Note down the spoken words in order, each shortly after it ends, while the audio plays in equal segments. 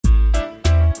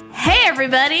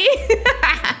everybody.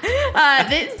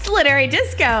 This is Literary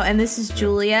Disco, and this is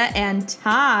Julia and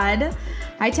Todd.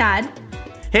 Hi, Todd.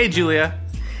 Hey, Julia.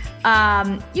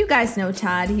 You guys know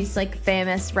Todd. He's like a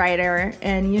famous writer,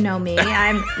 and you know me.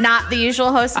 I'm not the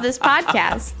usual host of this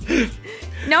podcast.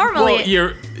 Normally,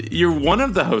 well, you're one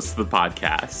of the hosts of the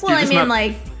podcast. Well, I mean,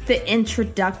 like the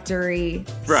introductory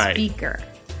speaker.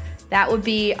 That would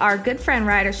be our good friend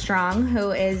Ryder Strong,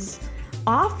 who is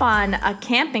off on a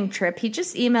camping trip. He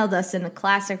just emailed us in the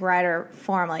classic Ryder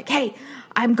form, like, "Hey,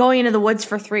 I'm going into the woods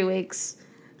for 3 weeks.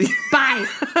 Bye."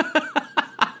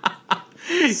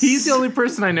 He's the only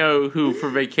person I know who, for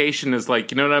vacation, is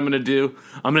like, you know what I'm going to do?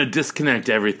 I'm going to disconnect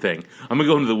everything. I'm going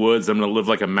to go into the woods. I'm going to live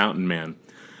like a mountain man.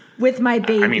 With my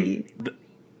baby. I mean,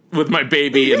 with my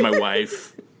baby and my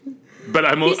wife. But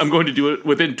I'm going to do it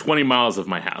within 20 miles of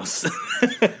my house.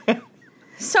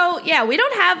 So, yeah, we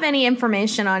don't have any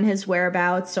information on his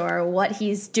whereabouts or what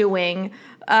he's doing.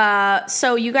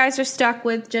 So you guys are stuck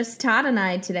with just Todd and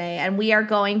I today, and we are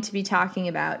going to be talking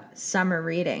about summer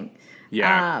reading.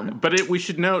 Yeah, but we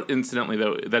should note, incidentally,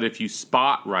 though, that if you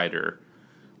spot Ryder,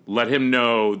 let him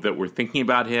know that we're thinking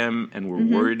about him and we're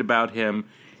worried about him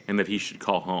and that he should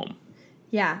call home.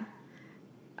 Yeah.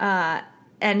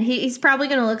 And he's probably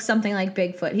going to look something like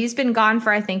Bigfoot. He's been gone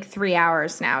for, I think, 3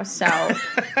 hours now, so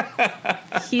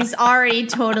he's already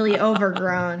totally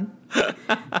overgrown.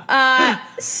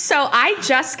 So I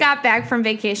just got back from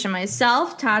vacation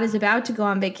myself. Todd is about to go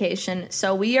on vacation,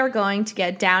 so we are going to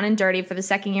get down and dirty for the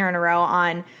second year in a row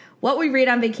on what we read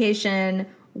on vacation,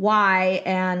 why,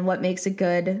 and what makes a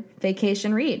good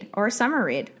vacation read or summer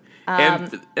read.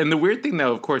 And the weird thing,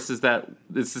 though, of course, is that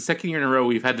it's the second year in a row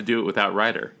we've had to do it without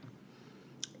Ryder.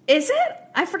 Is it?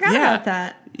 I forgot about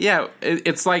that. Yeah,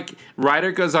 it's like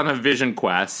Ryder goes on a vision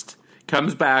quest,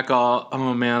 comes back all,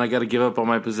 oh man, I got to give up all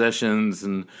my possessions,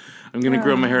 and I'm going to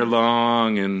grow my hair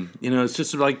long, and it's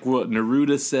just like what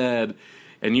Neruda said,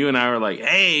 and you and I were like,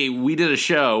 hey, we did a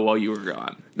show while you were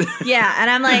gone. Yeah, and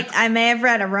I'm like, I may have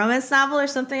read a romance novel or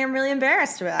something I'm really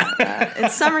embarrassed about.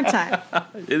 It's summertime.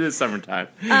 It is summertime.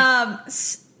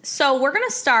 So we're going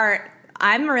to start.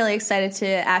 I'm really excited to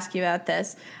ask you about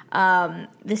this.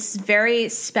 This is a very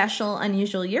special,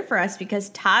 unusual year for us because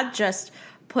Todd just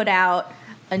put out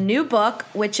a new book,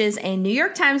 which is a New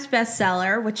York Times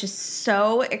bestseller, which is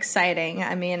so exciting.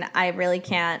 I mean, I really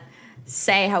can't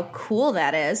say how cool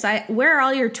that is. Where are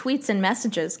all your tweets and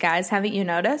messages, guys? Haven't you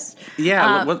noticed?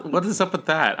 Yeah, what is up with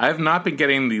that? I have not been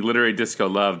getting the Literary Disco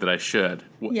love that I should.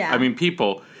 Yeah. I mean,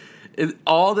 people,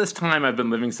 all this time I've been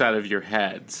living inside of your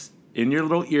heads, in your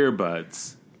little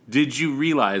earbuds. Did you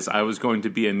realize I was going to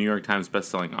be a New York Times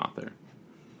bestselling author?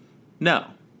 No.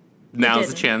 Now's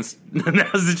the chance.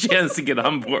 Now's the chance to get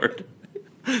on board.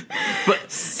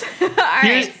 But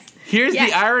here's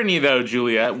the irony, though,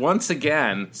 Julia. Once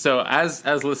again, so as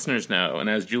listeners know, and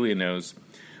as Julia knows,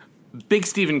 big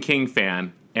Stephen King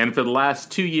fan, and for the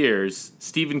last 2 years,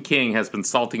 Stephen King has been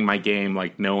salting my game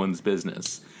like no one's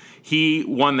business. He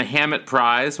won the Hammett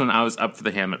Prize when I was up for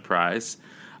the Hammett Prize.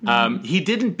 He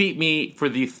didn't beat me for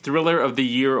the Thriller of the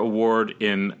Year award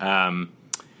in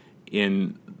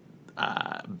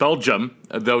Belgium,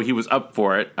 though he was up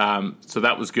for it, so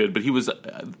that was good. But he was,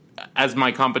 as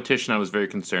my competition, I was very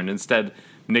concerned. Instead,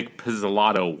 Nick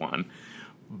Pizzolatto won.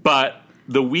 But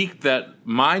the week that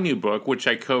my new book, which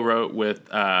I co-wrote with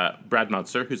Brad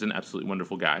Meltzer, who's an absolutely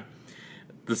wonderful guy,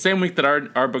 the same week that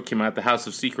our book came out, The House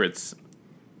of Secrets,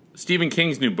 Stephen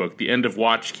King's new book, The End of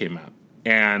Watch, came out.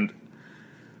 And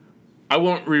I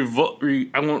won't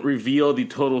reveal the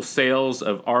total sales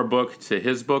of our book to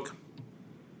his book,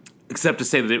 except to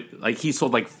say that he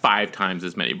sold like 5 times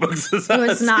as many books as us. It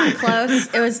was not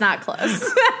close. It was not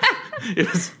close.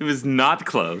 It was not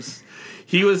close.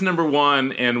 He was number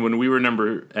 1, and we were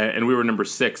number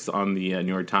 6 on the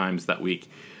New York Times that week,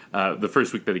 the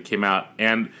first week that it came out.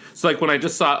 And so, like, when I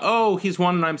just saw, oh, he's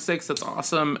 1 and I'm 6, that's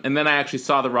awesome. And then I actually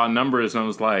saw the raw numbers, and I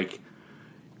was like,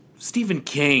 Stephen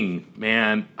King,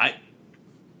 man,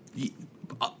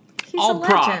 He's all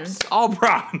props.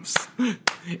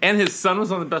 And his son was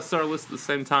on the bestseller list at the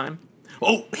same time.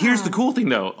 Oh, here's the cool thing,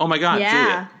 though. Oh, my God,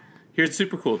 Julia. Here's the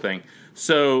super cool thing.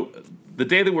 So the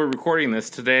day that we're recording this,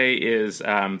 today is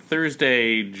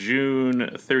Thursday, June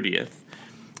 30th.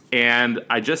 And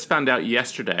I just found out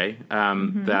yesterday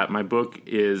that my book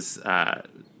is,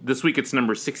 this week it's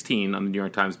number 16 on the New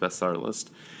York Times bestseller list.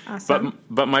 Awesome.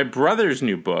 But my brother's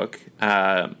new book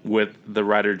with the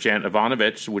writer Janet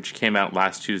Ivanovich, which came out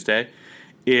last Tuesday,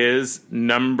 is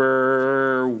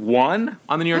number 1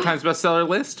 on the New York Times bestseller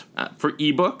list for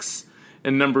ebooks,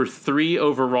 and number 3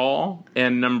 overall,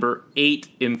 and number 8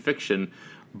 in fiction.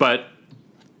 But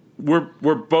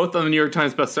we're both on the New York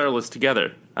Times bestseller list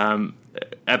together.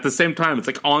 At the same time, it's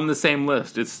like on the same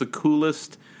list. It's the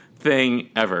coolest thing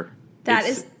ever. That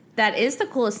is the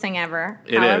coolest thing ever.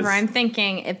 However, I'm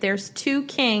thinking if there's 2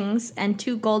 Kings and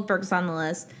 2 Goldbergs on the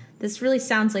list, this really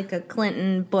sounds like a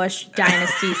Clinton Bush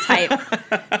dynasty type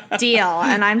deal,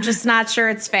 and I'm just not sure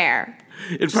it's fair.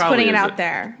 Just putting it out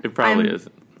there. It probably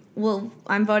isn't. Well,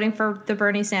 I'm voting for the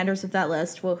Bernie Sanders of that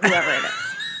list, whoever it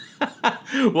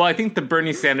is. Well, I think the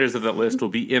Bernie Sanders of that list will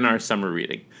be in our summer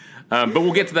reading, but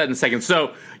we'll get to that in a second.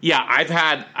 So, yeah, I've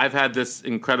had this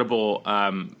incredible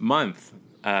month.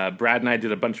 Brad and I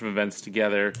did a bunch of events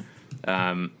together.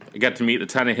 I got to meet a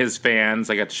ton of his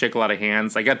fans. I got to shake a lot of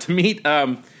hands. I got to meet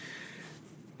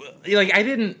I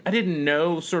didn't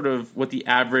know sort of what the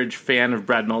average fan of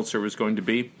Brad Meltzer was going to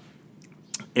be,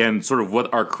 and sort of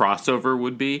what our crossover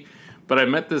would be. But I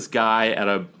met this guy at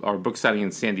our book signing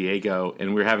in San Diego,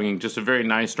 and we were having just a very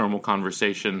nice, normal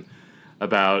conversation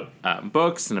about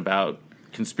books and about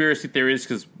conspiracy theories,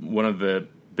 because one of the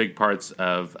big parts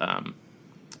of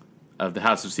the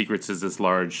House of Secrets is this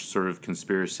large sort of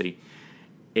conspiracy.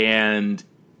 And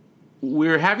we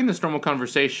were having this normal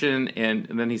conversation, and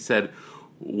then he said,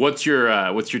 what's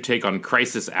your take on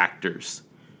crisis actors?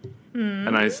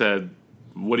 And I said,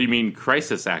 what do you mean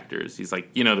crisis actors? He's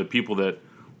like, the people that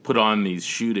put on these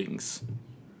shootings.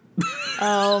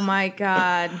 Oh my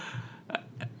God.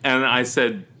 And I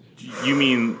said, you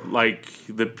mean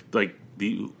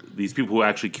these people who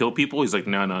actually kill people? He's like,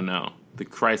 no. The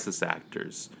crisis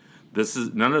actors.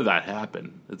 None of that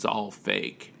happened. It's all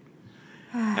fake.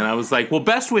 And I was like, well,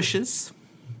 best wishes.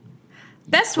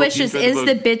 Best wishes is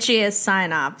the bitchiest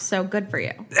sign off, so good for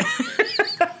you.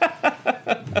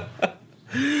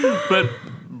 But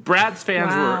Brad's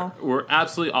fans were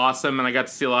absolutely awesome, and I got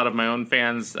to see a lot of my own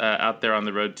fans out there on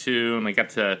the road too, and I got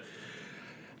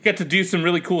to do some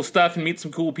really cool stuff and meet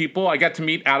some cool people. I got to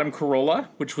meet Adam Carolla,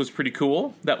 which was pretty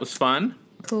cool. That was fun.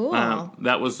 Cool.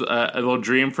 That was a little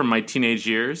dream from my teenage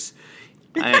years.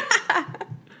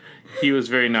 He was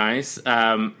very nice.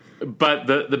 But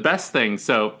the best thing,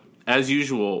 so as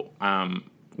usual,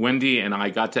 Wendy and I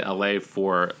got to LA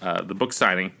for the book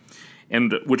signing,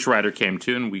 and which Ryder came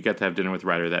to, and we got to have dinner with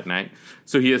Ryder that night.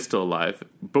 So he is still alive.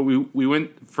 But we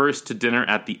went first to dinner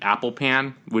at the Apple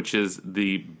Pan, which is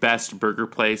the best burger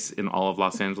place in all of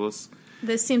Los Angeles.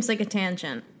 This seems like a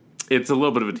tangent. It's a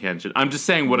little bit of a tangent. I'm just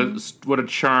saying what a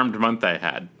charmed month I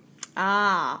had.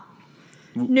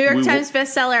 New York Times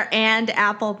bestseller and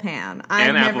Apple Pan.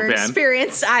 I've never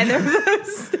experienced either of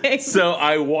those things. So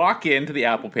I walk into the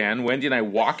Apple Pan. Wendy and I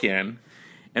walk in,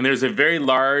 and there's a very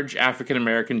large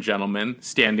African-American gentleman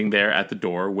standing there at the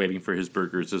door waiting for his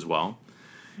burgers as well.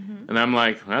 Mm-hmm. And I'm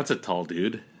like, well, that's a tall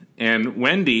dude. And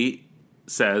Wendy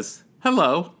says,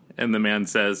 hello. And the man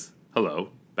says, hello,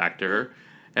 back to her.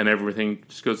 And everything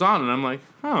just goes on. And I'm like,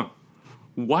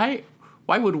 why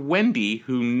would Wendy,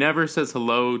 who never says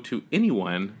hello to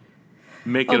anyone,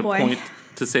 make it a point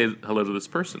to say hello to this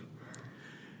person?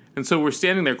 And so we're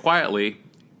standing there quietly,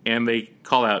 and they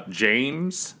call out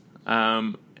James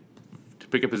to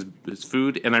pick up his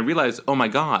food. And I realize, oh my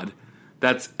God,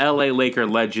 that's L.A. Laker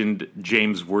legend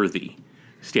James Worthy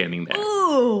standing there.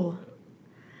 Ooh.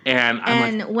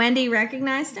 And Wendy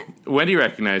recognized him? Wendy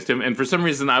recognized him, and for some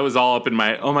reason I was all up in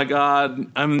my, oh my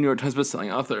God, I'm a New York Times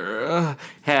bestselling author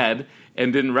head,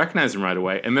 and didn't recognize him right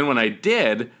away. And then when I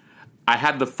did, I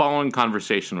had the following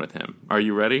conversation with him. Are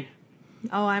you ready?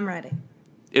 Oh, I'm ready.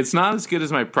 It's not as good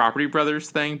as my Property Brothers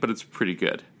thing, but it's pretty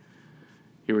good.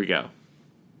 Here we go.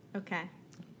 Okay.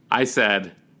 I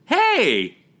said,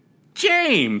 hey,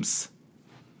 James.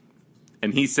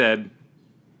 And he said,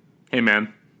 hey,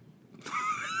 man.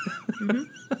 Mm-hmm.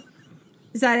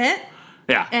 Is that it?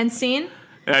 Yeah. And scene?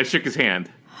 And I shook his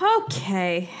hand.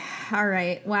 Okay. All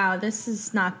right. Wow, this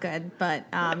is not good, but,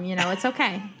 it's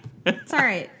okay. It's all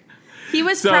right. He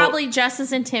was probably just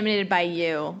as intimidated by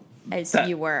you as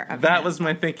you were. That was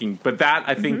my thinking. But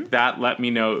I think that let me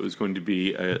know it was going to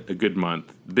be a good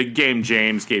month. Big Game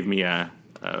James gave me a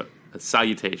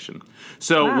salutation.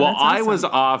 So while I was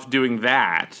off doing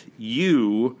that,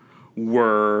 you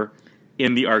were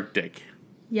in the Arctic.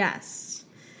 Yes.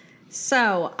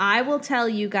 So I will tell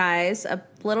you guys a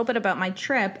little bit about my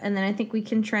trip, and then I think we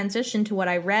can transition to what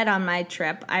I read on my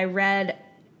trip. I read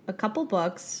a couple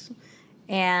books,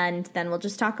 and then we'll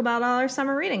just talk about all our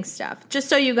summer reading stuff. Just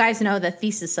so you guys know the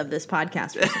thesis of this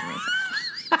podcast for some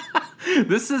reason.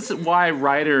 This is why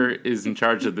Ryder is in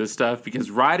charge of this stuff, because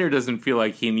Ryder doesn't feel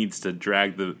like he needs to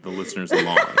drag the listeners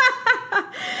along.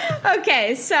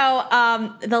 Okay, so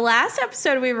the last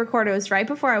episode we recorded was right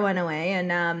before I went away,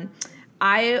 and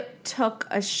I took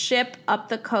a ship up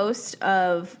the coast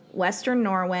of Western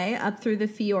Norway, up through the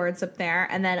fjords up there,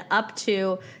 and then up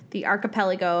to the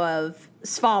archipelago of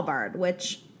Svalbard,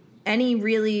 which any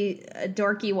really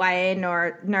dorky YA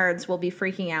nerds will be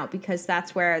freaking out because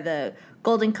that's where the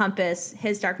Golden Compass,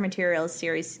 His Dark Materials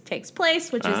series takes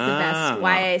place, which is the best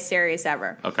YA series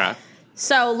ever. Okay.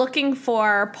 So looking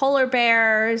for polar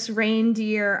bears,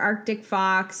 reindeer, Arctic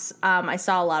fox. I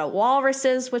saw a lot of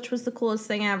walruses, which was the coolest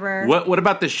thing ever. What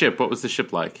about the ship? What was the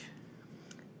ship like?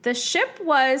 The ship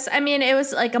was, it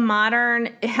was like a modern,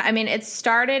 it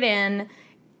started in,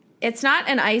 it's not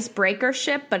an icebreaker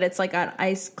ship, but it's like an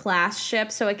ice class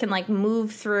ship. So it can like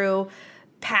move through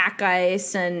pack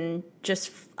ice and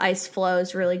just ice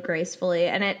flows really gracefully.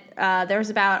 And there was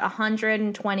about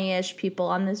 120-ish people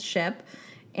on this ship.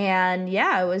 And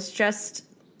yeah, it was just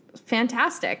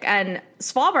fantastic. And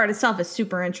Svalbard itself is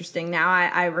super interesting. Now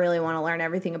I really want to learn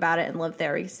everything about it and live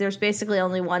there because there's basically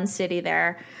only one city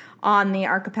there on the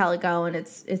archipelago, and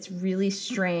it's really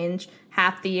strange.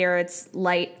 Half the year it's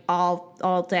light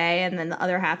all day, and then the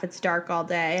other half it's dark all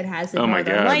day. It has the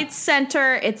Northern Lights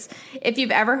Center. It's, if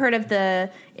you've ever heard of the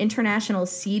International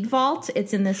Seed Vault,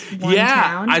 it's in this one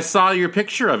town. I saw your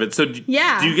picture of it. So do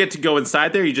you get to go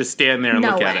inside there? Or you just stand there and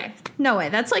look at it? No way.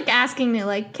 That's like asking me,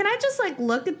 like, can I just like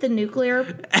look at the nuclear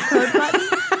code button?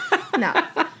 No.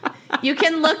 You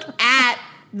can look at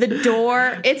the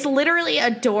door. It's literally a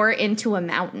door into a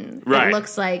mountain. Right. It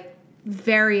looks like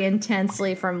very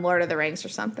intensely from Lord of the Rings or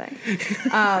something.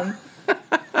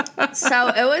 So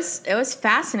it was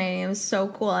fascinating. It was so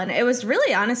cool. And it was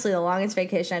really, honestly, the longest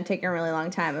vacation I've taken in a really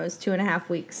long time. It was 2.5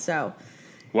 weeks. So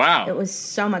wow. It was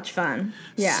so much fun.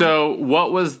 Yeah. So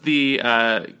what was the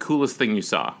coolest thing you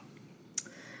saw?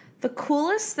 The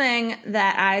coolest thing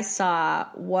that I saw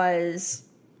was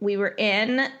we were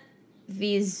in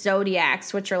these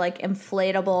Zodiacs, which are like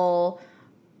inflatable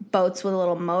boats with a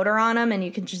little motor on them, and you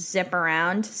can just zip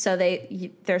around. So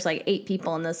there's like 8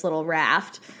 people in this little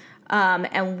raft.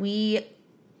 And we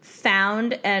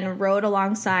found and rode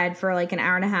alongside for like an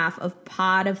hour and a half of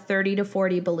pod of 30 to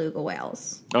 40 beluga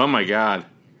whales. Oh my God.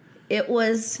 I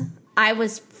was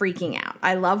freaking out.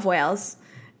 I love whales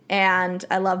and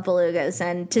I love belugas,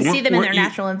 and to see them in their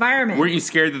natural environment. Weren't you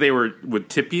scared that they would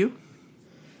tip you?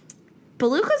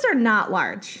 Belugas are not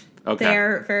large. Okay.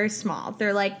 They're very small.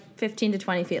 They're like 15 to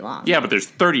 20 feet long. Yeah, but there's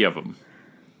 30 of them.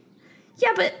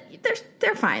 Yeah, but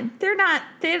they're fine. They're not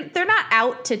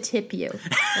out to tip you.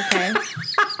 Okay.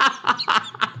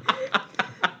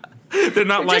 They're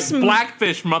not like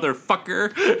Blackfish,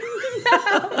 motherfucker.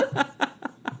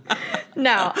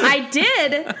 No, I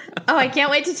did. Oh, I can't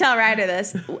wait to tell Ryder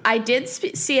this. I did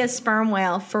see a sperm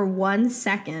whale for 1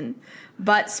 second,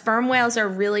 but sperm whales are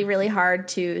really, really hard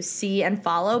to see and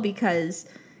follow because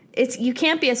you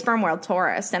can't be a sperm whale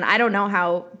tourist, and I don't know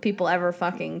how people ever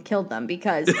fucking killed them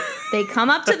because they come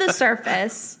up to the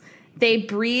surface, they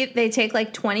breathe, they take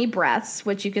like 20 breaths,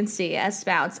 which you can see as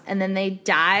spouts, and then they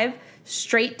dive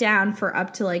straight down for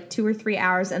up to like 2 or 3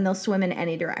 hours, and they'll swim in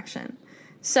any direction.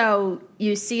 So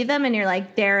you see them and you're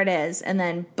like, there it is, and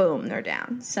then boom, they're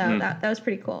down. So that was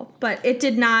pretty cool. But it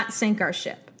did not sink our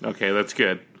ship. Okay, that's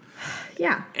good.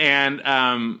 Yeah.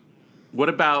 And what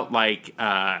about like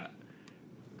the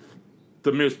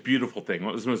most beautiful thing?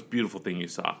 What was the most beautiful thing you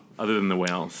saw other than the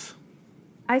whales?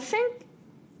 I think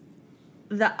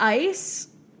the ice,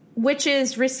 which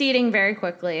is receding very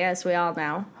quickly, as we all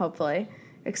know, hopefully,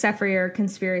 except for your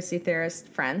conspiracy theorist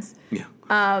friends. Yeah.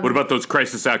 What about those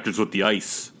crisis actors with the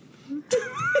ice?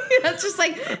 That's just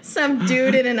like some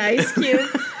dude in an ice cube.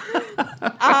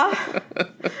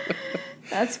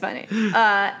 That's funny.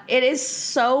 It is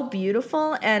so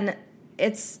beautiful, and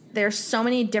there's so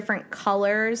many different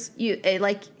colors.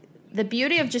 Like the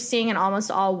beauty of just seeing an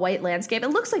almost all white landscape.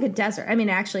 It looks like a desert. I mean,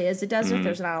 it actually is a desert. Mm-hmm.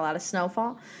 There's not a lot of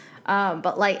snowfall,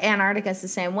 but like Antarctica is the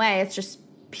same way. It's just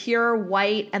pure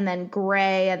white and then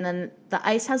gray, and then the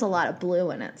ice has a lot of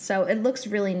blue in it, so it looks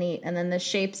really neat. And then the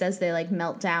shapes as they like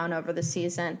melt down over the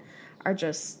season they're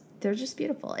just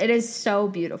beautiful. It is so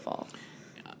beautiful.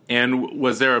 And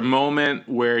was there a moment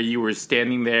where you were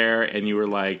standing there and you were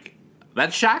like,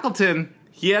 that Shackleton,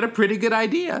 he had a pretty good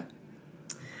idea?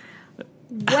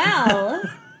 Well,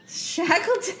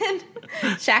 Shackleton's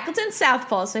South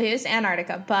Pole, so he was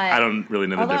Antarctica, but I don't really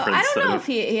know the difference. I don't know if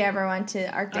he ever went to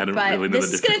Arctic, but really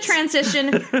this is going to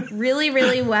transition really,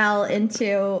 really well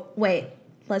into,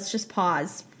 let's just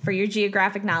pause for your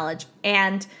geographic knowledge,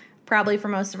 and probably for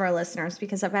most of our listeners,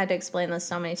 because I've had to explain this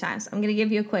so many times. I'm going to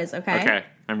give you a quiz, okay? Okay,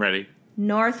 I'm ready.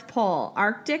 North Pole,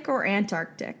 Arctic or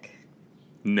Antarctic?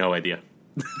 No idea.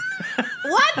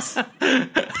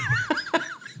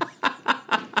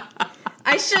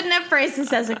 I shouldn't have phrased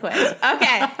this as a quiz.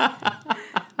 Okay.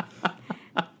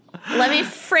 Let me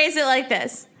phrase it like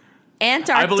this.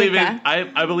 Antarctica.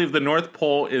 I believe the North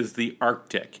Pole is the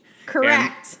Arctic.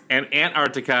 Correct. And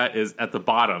Antarctica is at the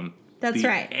bottom. That's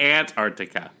right.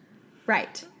 Antarctica.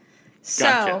 Right.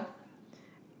 Gotcha.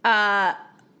 So,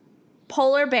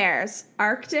 polar bears,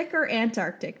 Arctic or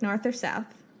Antarctic, north or south?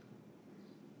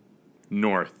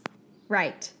 North.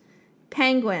 Right.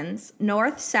 Penguins,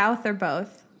 north, south, or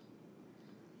both?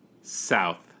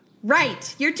 South.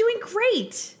 Right. You're doing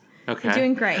great. Okay. You're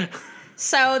doing great.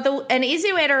 So an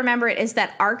easy way to remember it is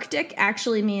that Arctic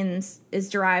actually is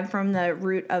derived from the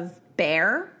root of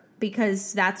bear,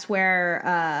 because that's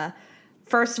where,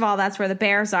 first of all, that's where the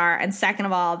bears are, and second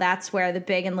of all, that's where the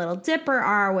Big and Little Dipper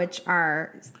are, which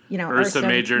are, Ursa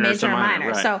Major and Ursa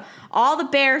Minor. Right. So all the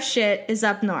bear shit is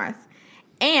up north.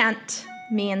 Ant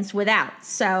means without.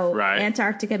 So right.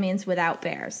 Antarctica means without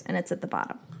bears, and it's at the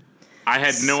bottom. I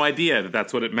had no idea that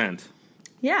that's what it meant.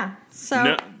 Yeah.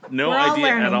 So no we're all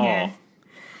idea at all. here.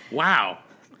 Wow.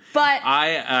 But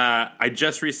I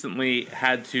just recently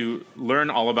had to learn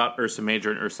all about Ursa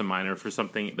Major and Ursa Minor for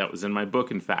something that was in my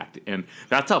book, in fact. And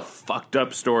that's a fucked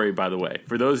up story, by the way.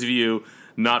 For those of you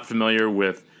not familiar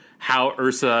with how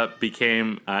Ursa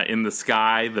became in the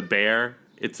sky, the bear,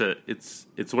 it's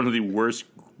one of the worst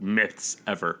myths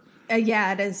ever.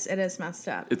 Yeah, it is. It is messed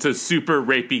up. It's a super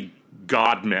rapey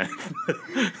god myth.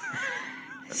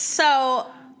 So,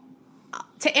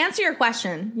 to answer your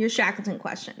question, your Shackleton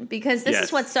question, because this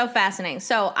is what's so fascinating.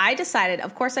 So, I decided,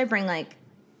 of course, I bring like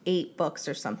 8 books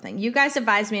or something. You guys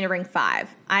advised me to bring 5.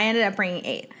 I ended up bringing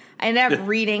 8. I ended up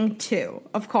reading 2,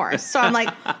 of course. So, I'm like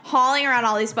hauling around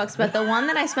all these books, but the one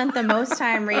that I spent the most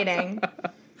time reading.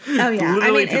 Oh, yeah.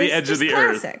 Literally to the edge of the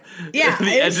classic. earth. Yeah.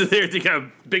 The edge of the earth, you got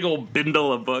a big old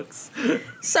bindle of books.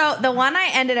 So, the one I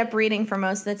ended up reading for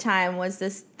most of the time was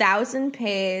this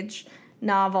 1,000-page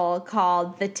novel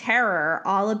called The Terror,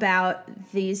 all about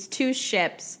these 2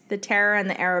 ships, the Terror and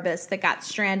the Erebus, that got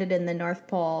stranded in the North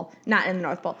Pole, not in the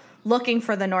North Pole, looking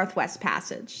for the Northwest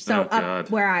Passage. So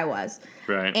up where I was.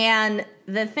 Right. And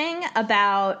the thing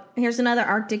about, here's another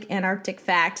Antarctic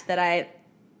fact that I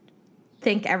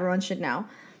think everyone should know.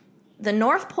 The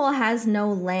North Pole has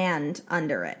no land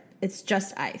under it. It's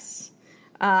just ice.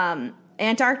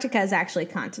 Antarctica is actually a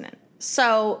continent.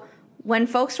 So when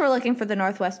folks were looking for the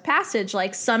Northwest Passage,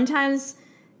 like sometimes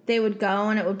they would go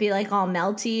and it would be like all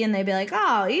melty and they'd be like,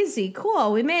 oh, easy,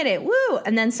 cool, we made it, woo.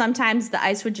 And then sometimes the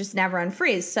ice would just never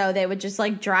unfreeze. So they would just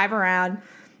like drive around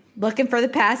looking for the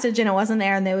passage and it wasn't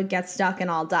there and they would get stuck and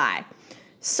all die.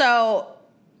 So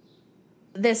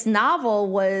this novel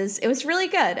was really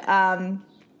good.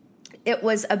 It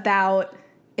was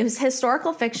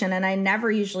historical fiction and I never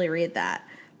usually read that.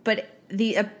 But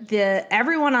the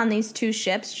everyone on these 2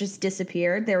 ships just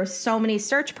disappeared. There were so many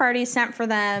search parties sent for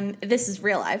them. This is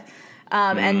real life.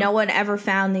 And no one ever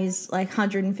found these like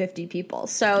 150 people.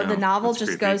 So the novel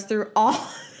just goes through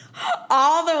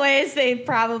all the ways they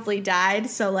probably died.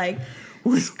 So like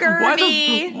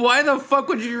scurvy. Why the fuck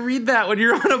would you read that when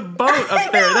you're on a boat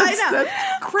up there?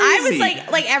 That's crazy. I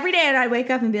was like every day and I'd wake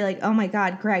up and be like, oh my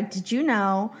God, Greg, did you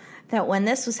know that when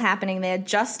this was happening, they had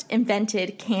just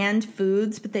invented canned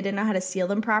foods, but they didn't know how to seal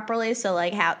them properly. So,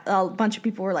 like, a bunch of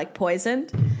people were like poisoned.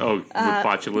 Oh, with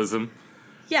botulism.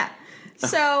 Yeah.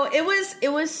 So it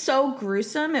was so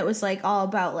gruesome. It was like all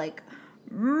about like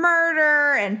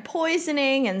murder and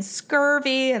poisoning and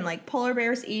scurvy and like polar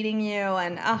bears eating you,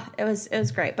 and it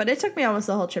was great. But it took me almost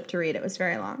the whole trip to read. It was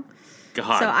very long.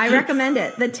 God. So I recommend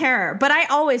it. The Terror. But I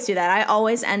always do that. I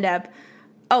always end up.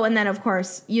 Oh, and then of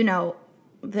course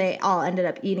they all ended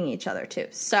up eating each other too.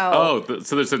 So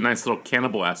so there's a nice little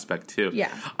cannibal aspect too. Yeah.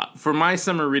 For my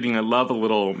summer reading, I love a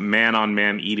little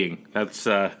man-on-man eating. That's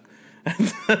a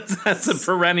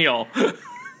perennial.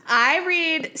 I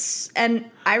read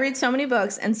so many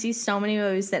books and see so many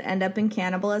movies that end up in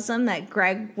cannibalism that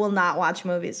Greg will not watch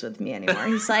movies with me anymore.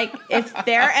 He's like, if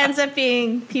there ends up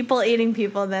being people eating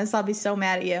people, then I'll be so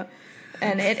mad at you.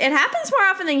 And it happens more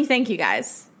often than you think, you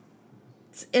guys.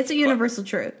 It's a universal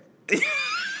truth.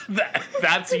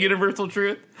 That's a universal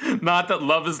truth. Not that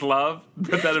love is love,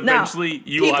 but that eventually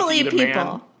you will have to eat a man.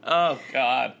 People. Oh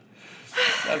God,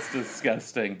 that's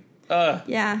disgusting.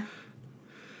 Yeah.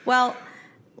 Well,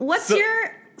 tell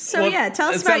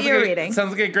us about your reading.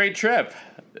 Sounds like a great trip.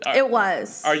 It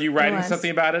was. Are you writing something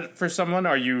about it for someone?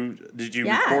 Did you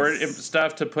record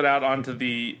stuff to put out onto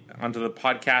the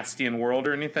podcastian world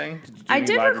or anything? I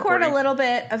did record a little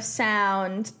bit of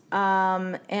sound,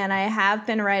 and I have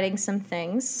been writing some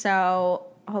things, so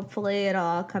hopefully it'll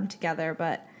all come together,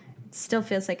 but it still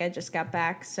feels like I just got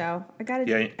back, so I gotta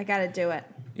do it.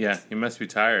 Yeah, you must be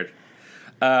tired.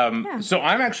 So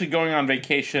I'm actually going on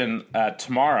vacation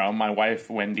tomorrow. My wife,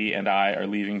 Wendy, and I are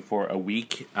leaving for a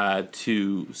week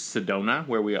to Sedona,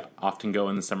 where we often go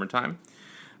in the summertime.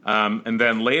 And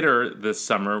then later this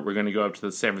summer, we're going to go up to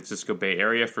the San Francisco Bay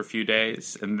Area for a few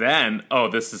days. And then,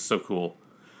 this is so cool.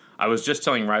 I was just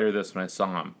telling Ryder this when I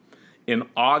saw him. In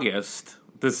August,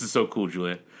 this is so cool,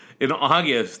 Julia. In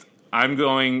August, I'm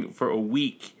going for a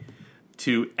week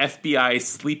to FBI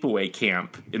sleepaway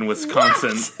camp in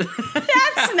Wisconsin.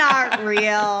 That's not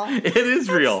real. It is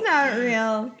real. That's not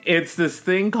real. It's this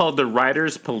thing called the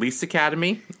Riders Police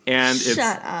Academy, and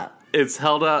Shut up. It's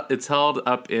held up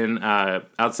in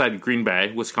outside Green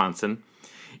Bay, Wisconsin,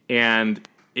 and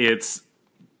it's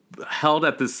held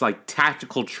at this like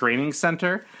tactical training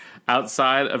center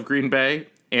outside of Green Bay,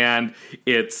 and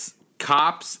it's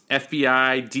cops,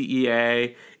 FBI,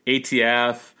 DEA,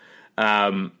 ATF.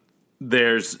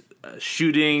 There's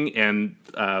shooting and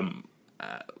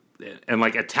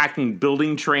like attacking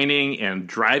building training and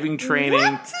driving training.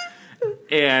 What?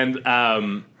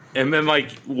 And then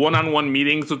like one-on-one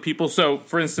meetings with people. So,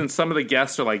 for instance, some of the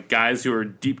guests are like guys who are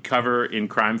deep cover in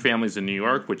crime families in New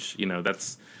York, which,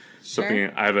 that's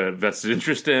something I have a vested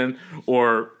interest in.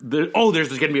 Or there's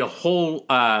going to be a whole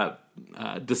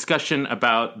discussion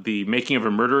about the making of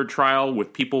a murder trial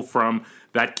with people from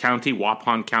that county,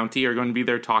 Waupun County, are going to be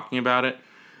there talking about it.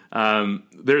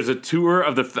 There's a tour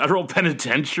of the federal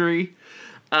penitentiary.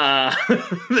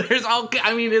 There's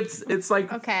it's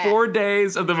like 4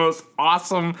 days of the most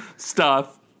awesome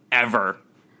stuff ever.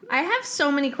 I have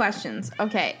so many questions.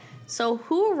 Okay, so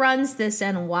who runs this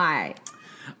and why?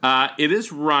 It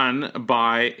is run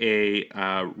by a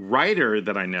writer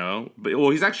that I know.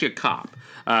 He's actually a cop,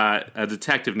 a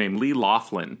detective named Lee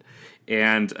Laughlin,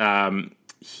 and I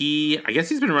guess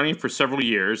he's been running for several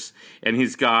years, and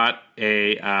he's got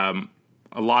a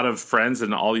lot of friends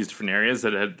in all these different areas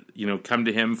that had, come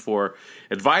to him for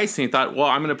advice. And he thought, well,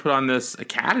 I'm going to put on this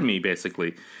academy,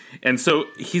 basically. And so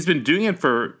he's been doing it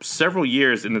for several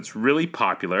years, and it's really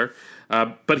popular.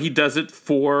 But he does it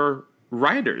for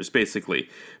writers, basically.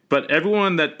 But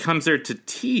everyone that comes there to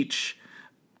teach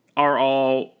are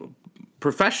all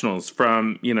professionals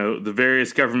from, the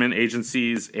various government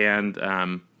agencies and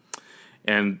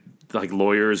like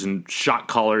lawyers and shot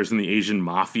callers in the Asian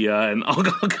mafia and all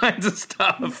kinds of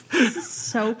stuff. This is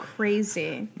so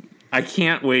crazy. I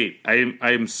can't wait.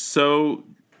 I'm so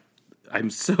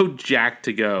jacked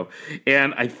to go.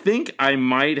 And I think I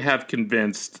might have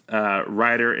convinced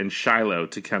Ryder and Shiloh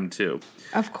to come too.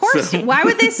 Of course. Why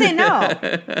would they say no?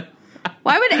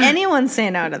 Why would anyone say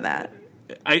no to that?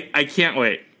 I can't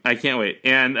wait. I can't wait.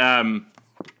 And I'm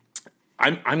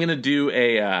going to do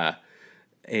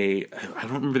I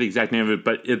don't remember the exact name of it,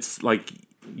 but it's like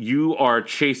you are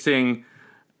chasing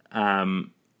a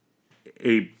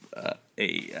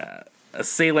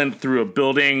assailant through a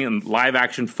building and live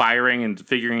action firing and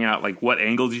figuring out like what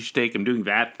angles you should take. I'm doing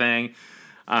that thing.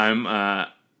 I'm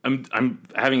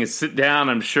having a sit down,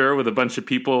 I'm sure, with a bunch of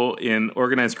people in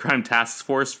organized crime task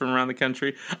force from around the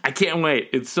country. I can't wait.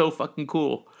 It's so fucking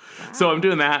cool. Wow. So I'm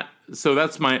doing that. So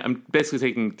I'm basically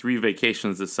taking 3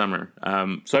 vacations this summer.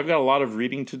 So I've got a lot of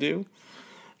reading to do.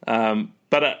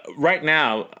 But right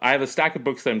now, I have a stack of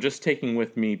books that I'm just taking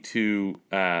with me to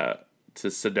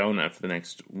Sedona for the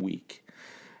next week.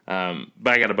 But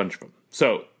I got a bunch of them.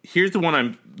 So here's the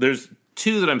one there's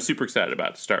 2 that I'm super excited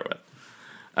about to start with.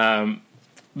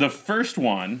 The first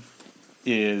one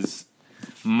is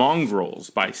Mongrels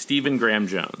by Stephen Graham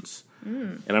Jones.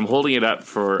 And I'm holding it up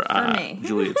for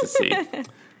Julia to see.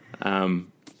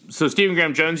 So Stephen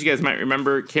Graham Jones, you guys might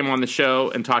remember, came on the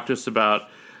show and talked to us about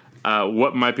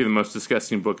what might be the most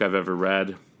disgusting book I've ever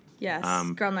read. Yes,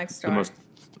 Girl Next Door.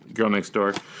 Girl Next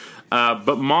Door.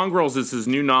 But Mongrels is his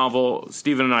new novel.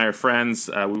 Stephen and I are friends.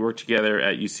 We work together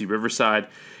at UC Riverside.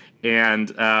 And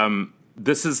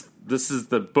this is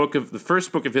the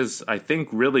first book of his, I think,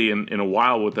 really in a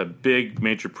while, with a big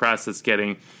major press that's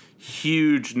getting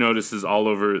huge notices all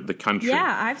over the country.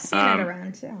 Yeah, I've seen it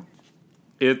around too.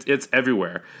 It's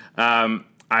everywhere. I'm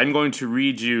going to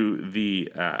read you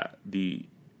the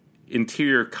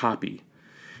interior copy.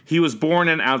 He was born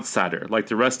an outsider, like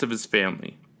the rest of his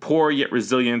family. Poor yet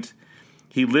resilient,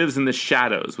 he lives in the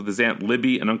shadows with his Aunt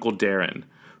Libby and Uncle Darren,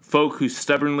 folk who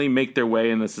stubbornly make their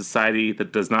way in a society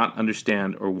that does not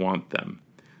understand or want them.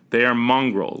 They are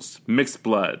mongrels, mixed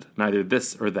blood, neither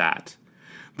this or that.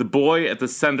 The boy at the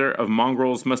center of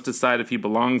Mongrels must decide if he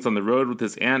belongs on the road with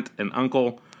his aunt and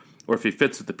uncle, or if he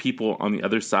fits with the people on the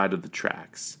other side of the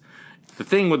tracks. The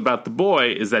thing about the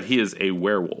boy is that he is a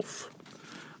werewolf.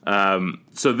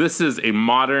 So this is a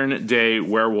modern-day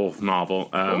werewolf novel.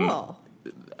 Cool.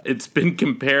 It's been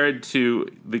compared to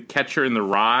The Catcher in the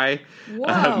Rye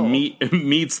Whoa.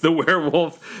 meets The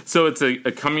Werewolf. So it's a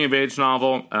coming-of-age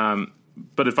novel.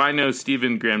 But if I know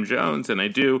Stephen Graham Jones, and I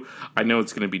do, I know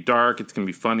it's going to be dark, it's going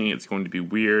to be funny, it's going to be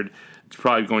weird, it's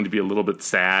probably going to be a little bit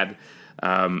sad.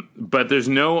 But there's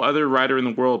no other writer in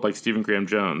the world like Stephen Graham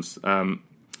Jones.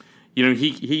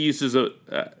 He uses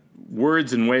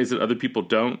words in ways that other people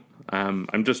don't.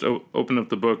 I'm just opening up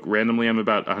the book randomly. I'm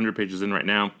about 100 pages in right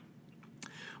now.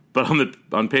 But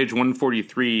on page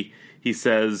 143, he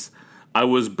says, "I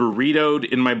was burritoed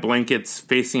in my blankets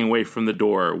facing away from the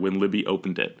door when Libby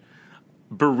opened it."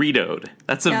 Burritoed.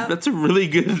 That's a really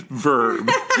good verb.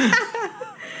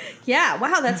 Yeah,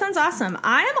 wow, that sounds awesome.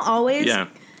 I am always... Yeah.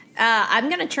 I'm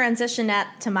going to transition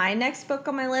that to my next book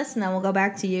on my list, and then we'll go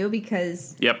back to you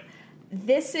because... Yep.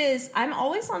 I'm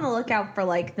always on the lookout for,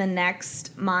 like, the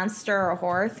next monster or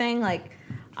horror thing. Like,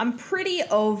 I'm pretty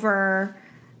over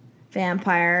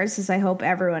vampires, as I hope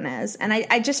everyone is. And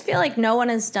I just feel like no one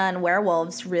has done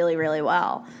werewolves really, really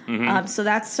well. Mm-hmm. So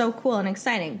that's so cool and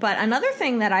exciting. But another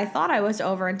thing that I thought I was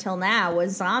over until now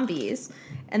was zombies.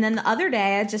 And then the other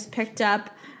day I just picked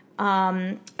up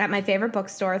at my favorite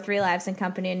bookstore, 3 Lives and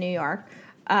Company in New York,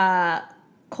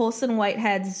 Colson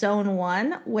Whitehead's Zone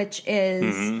 1, which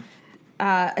is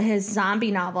his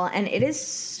zombie novel. And it is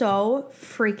so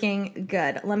freaking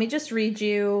good. Let me just read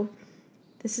you...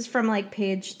 This is from, like,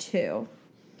 page 2.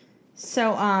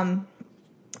 So,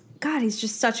 God, he's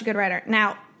just such a good writer.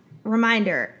 Now,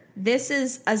 reminder, this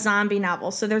is a zombie novel.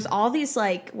 So there's all these,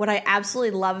 like, what I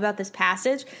absolutely love about this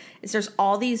passage is there's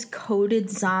all these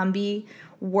coded zombie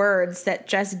words that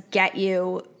just get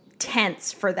you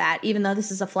tense for that, even though this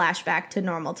is a flashback to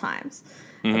normal times.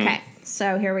 Mm-hmm. Okay,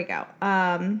 so here we go.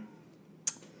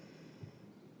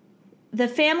 The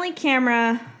family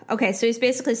camera... Okay, so he's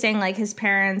basically saying, like, his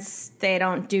parents, they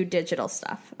don't do digital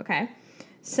stuff, okay?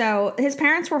 So his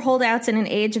parents were holdouts in an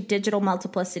age of digital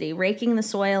multiplicity, raking the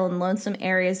soil in lonesome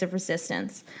areas of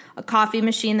resistance. A coffee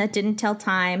machine that didn't tell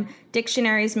time,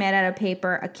 dictionaries made out of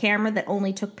paper, a camera that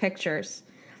only took pictures.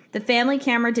 The family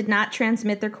camera did not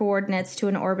transmit their coordinates to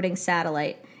an orbiting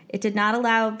satellite. It did not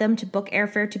allow them to book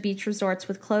airfare to beach resorts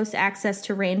with close access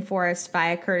to rainforest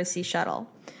via courtesy shuttle.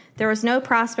 There was no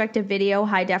prospect of video,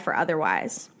 high def or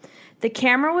otherwise. The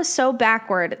camera was so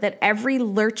backward that every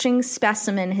lurching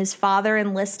specimen his father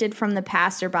enlisted from the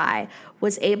passerby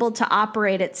was able to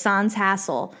operate at sans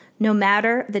hassle, no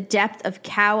matter the depth of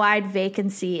cow-eyed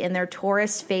vacancy in their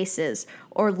tourist faces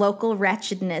or local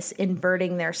wretchedness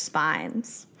inverting their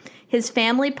spines. His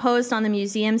family posed on the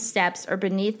museum steps or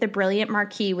beneath the brilliant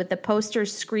marquee with the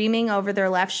posters screaming over their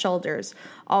left shoulders,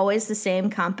 always the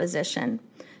same composition.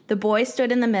 The boy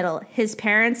stood in the middle, his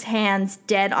parents' hands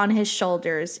dead on his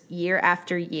shoulders, year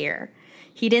after year.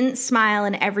 He didn't smile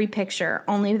in every picture,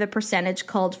 only the percentage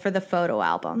called for the photo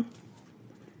album.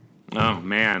 Oh,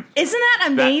 man. Isn't that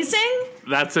amazing?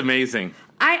 That's amazing.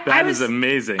 That is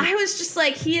amazing. I was just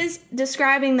like, he is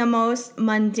describing the most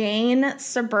mundane,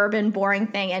 suburban, boring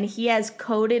thing, and he has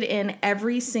coded in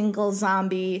every single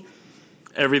zombie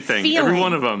everything. Feeling. Every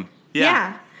one of them.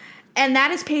 Yeah. And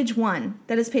that is page 1.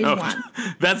 That is page 1.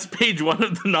 That's page 1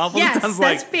 of the novel? Yes, it sounds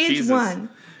that's like, page Jesus, 1.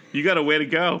 You got a way to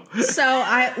go. So,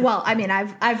 I've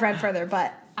read further,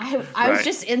 but I was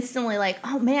just instantly like,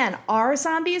 oh man, our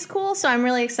zombie is cool. So I'm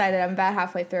really excited. I'm about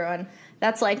halfway through, and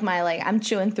that's like I'm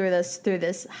chewing through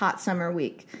this hot summer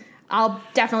week. I'll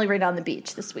definitely read on the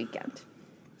beach this weekend.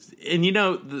 And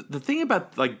the thing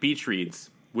about like beach reads,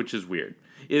 which is weird,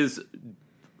 is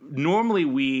normally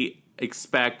we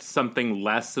expect something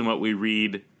less than what we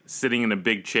read sitting in a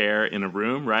big chair in a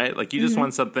room, right? Like you just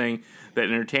want something that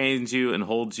entertains you and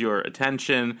holds your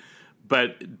attention,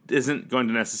 but isn't going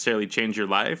to necessarily change your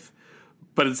life.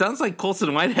 But it sounds like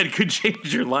Colson Whitehead could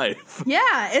change your life.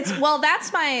 Yeah,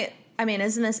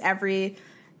 isn't this every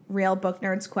real book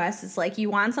nerd's quest? It's like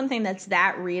you want something that's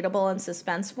that readable and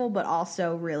suspenseful, but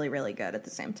also really, really good at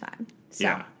the same time.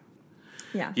 So.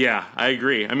 Yeah, I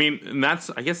agree. I mean, and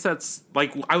I guess that's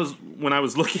like when I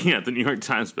was looking at the New York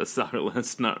Times bestseller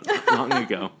list not long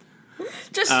ago.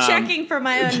 Just checking for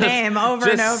my own name over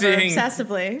and over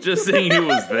obsessively. Just seeing who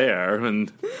was there, and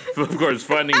of course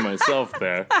finding myself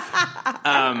there.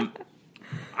 I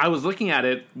was looking at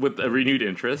it with a renewed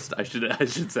interest, I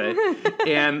should say,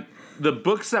 and the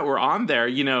books that were on there,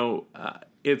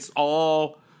 it's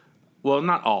all. Well,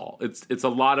 not all. It's a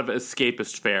lot of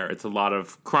escapist fare. It's a lot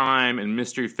of crime and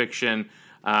mystery fiction,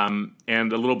 and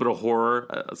a little bit of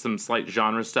horror, some slight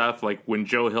genre stuff. Like when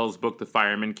Joe Hill's book, The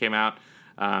Fireman, came out,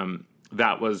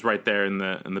 that was right there in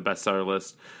the bestseller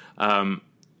list.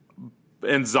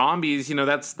 And zombies,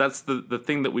 that's the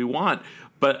thing that we want.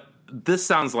 But this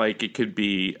sounds like it could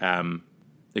be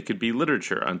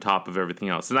literature on top of everything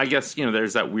else. And I guess,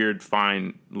 there's that weird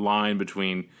fine line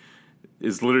between,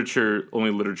 is literature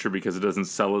only literature because it doesn't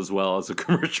sell as well as a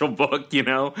commercial book,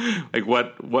 Like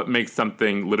what makes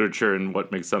something literature and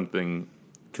what makes something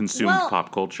consumed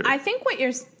pop culture? I think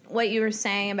what you were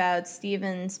saying about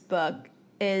Stephen's book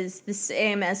is the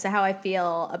same as how I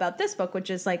feel about this book, which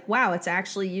is like, wow, it's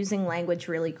actually using language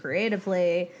really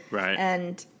creatively, right?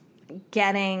 And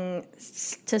getting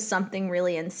to something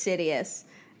really insidious.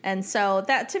 And so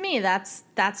that, to me, that's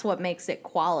what makes it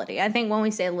quality. I think when we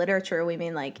say literature, we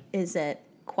mean like, is it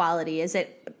quality? Is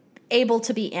it able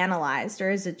to be analyzed,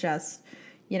 or is it just,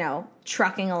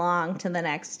 trucking along to the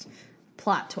next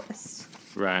plot twist?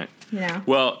 Right.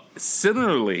 Well,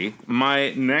 similarly,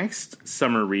 my next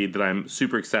summer read that I'm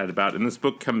super excited about, and this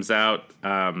book comes out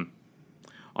on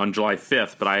July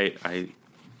 5th, but I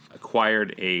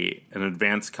acquired an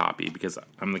advance copy because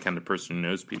I'm the kind of person who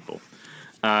knows people,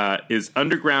 is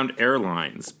Underground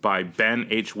Airlines by Ben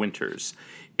H. Winters.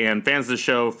 And fans of the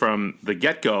show from the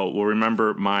get-go will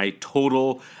remember my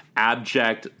total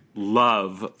abject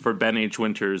love for Ben H.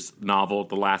 Winters' novel,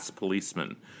 The Last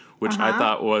Policeman, which I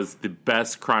thought was the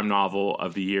best crime novel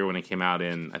of the year when it came out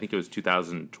in, I think it was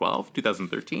 2012,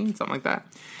 2013, something like that.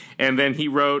 And then he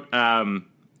wrote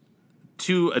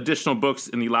 2 additional books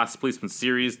in the Last Policeman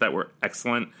series that were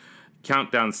excellent.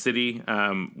 Countdown City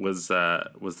was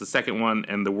the second one,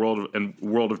 and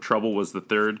World of Trouble was the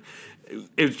third.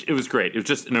 It was great. It was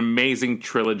just an amazing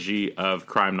trilogy of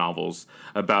crime novels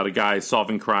about a guy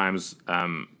solving crimes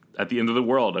at the end of the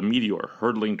world, a meteor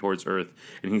hurtling towards Earth,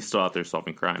 and he's still out there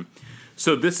solving crime.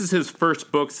 So this is his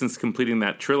first book since completing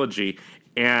that trilogy,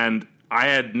 and I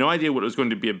had no idea what it was going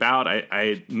to be about.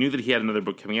 I knew that he had another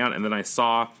book coming out, and then I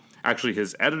saw actually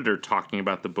his editor talking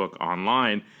about the book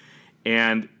online,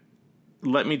 and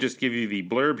let me just give you the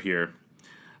blurb here.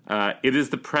 It is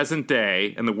the present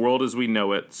day, and the world as we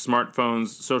know it, smartphones,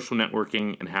 social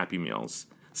networking, and Happy Meals.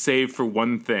 Save for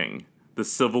one thing, the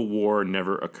Civil War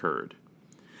never occurred.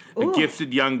 Ooh. A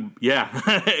gifted young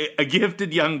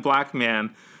black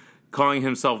man calling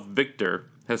himself Victor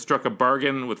has struck a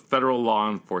bargain with federal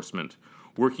law enforcement,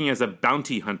 working as a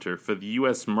bounty hunter for the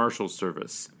U.S. Marshal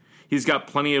Service. He's got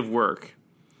plenty of work.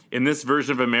 In this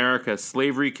version of America,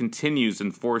 slavery continues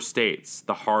in 4 states,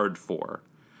 the hard 4.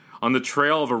 On the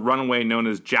trail of a runaway known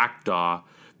as Jackdaw,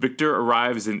 Victor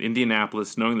arrives in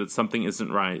Indianapolis knowing that something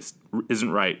isn't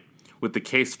right with the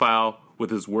case file, with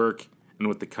his work, and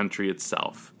with the country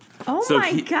itself. Oh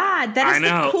my God, that is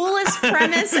the coolest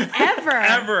premise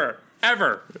ever.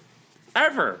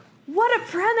 Ever. What a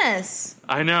premise.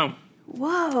 I know.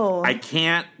 Whoa. I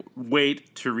can't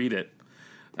wait to read it.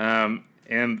 And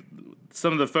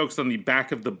some of the folks on the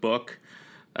back of the book,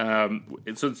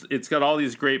 it's got all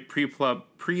these great pre-pub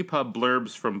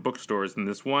blurbs from bookstores, and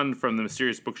this one from the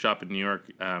Mysterious Bookshop in New York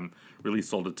really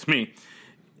sold it to me.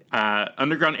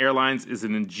 Underground Airlines is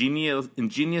an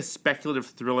ingenious speculative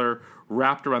thriller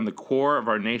wrapped around the core of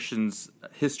our nation's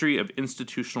history of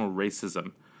institutional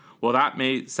racism. While that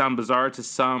may sound bizarre to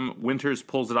some, Winters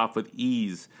pulls it off with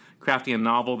ease, crafting a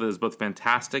novel that is both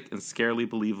fantastic and scarily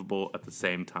believable at the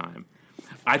same time.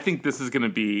 I think this is going to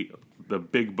be the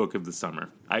big book of the summer.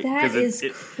 That is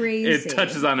crazy. It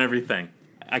touches on everything.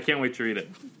 I can't wait to read it.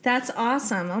 That's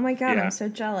awesome. Oh my God, yeah. I'm so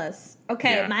jealous.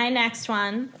 Okay, my next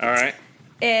one. All right.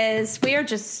 We are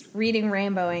just reading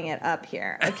rainbowing it up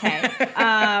here. Okay.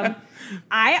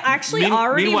 I actually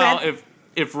already meanwhile,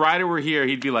 if Ryder were here,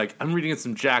 he'd be like, I'm reading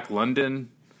some Jack London.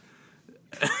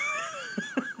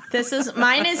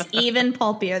 Mine is even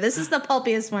pulpier. This is the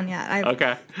pulpiest one yet.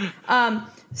 Okay.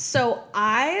 So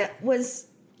I was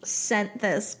sent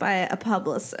this by a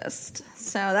publicist.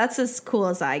 So that's as cool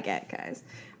as I get, guys.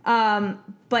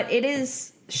 But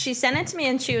she sent it to me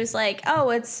and she was like, oh,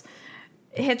 it's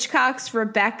Hitchcock's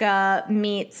Rebecca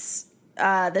meets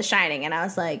The Shining. And I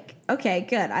was like, okay,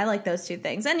 good. I like those 2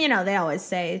 things. And, they always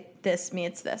say this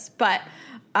meets this. But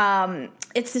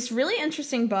it's this really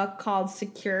interesting book called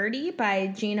Security by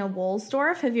Gina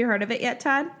Woolsdorf. Have you heard of it yet,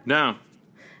 Todd? No.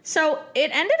 So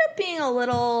it ended up being a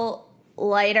little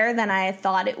lighter than I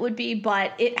thought it would be,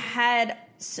 but it has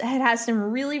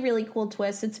some really, really cool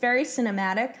twists. It's very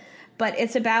cinematic, but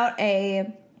it's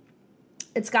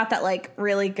got that like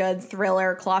really good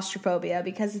thriller claustrophobia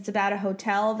because it's about a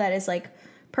hotel that is like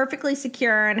perfectly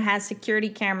secure and has security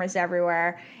cameras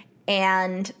everywhere.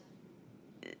 And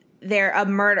a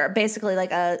murder, basically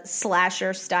like a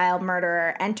slasher style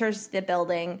murderer, enters the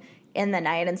building in the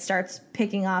night and starts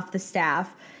picking off the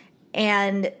staff.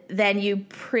 And then you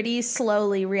pretty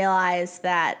slowly realize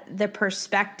that the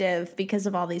perspective, because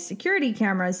of all these security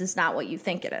cameras, is not what you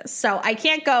think it is. So I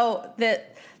can't go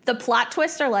the plot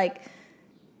twists are like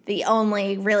the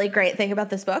only really great thing about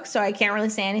this book. So I can't really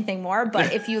say anything more.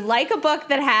 But if you like a book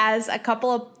that has a couple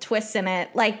of twists in it,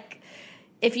 like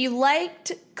if you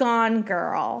liked Gone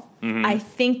Girl, I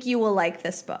think you will like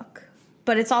this book.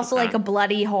 But it's also like a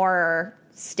bloody horror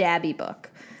stabby book.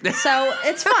 So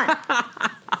it's fun.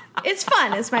 It's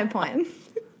fun, is my point.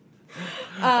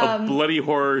 A bloody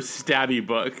horror stabby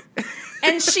book.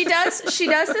 And she does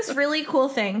this really cool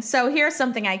thing. So here's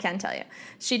something I can tell you.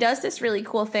 She does this really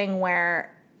cool thing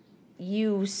where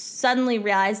you suddenly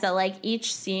realize that like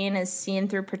each scene is seen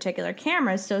through particular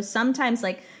cameras. So sometimes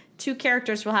like two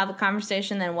characters will have a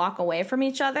conversation, then walk away from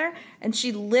each other. And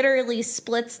she literally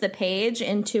splits the page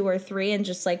in 2 or 3 and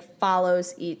just like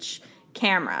follows each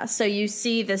camera. So you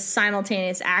see this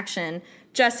simultaneous action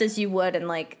just as you would in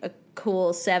like a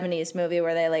cool 70s movie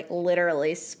where they like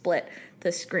literally split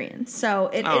the screen. So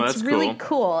it's really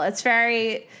cool. It's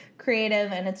very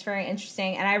creative and it's very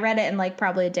interesting. And I read it in like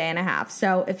probably a day and a half.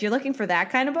 So if you're looking for that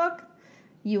kind of book,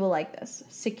 you will like this.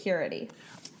 Security.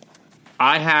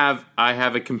 I have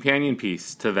a companion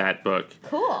piece to that book.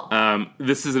 Cool.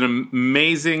 This is an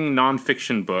amazing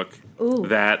nonfiction book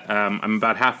that I'm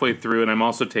about halfway through, and I'm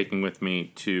also taking with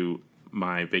me to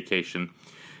my vacation.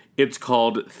 It's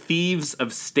called Thieves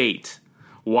of State: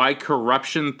 Why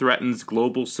Corruption Threatens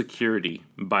Global Security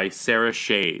by Sarah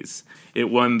Shays. It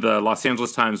won the Los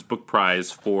Angeles Times Book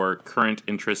Prize for current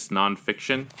interest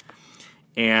nonfiction,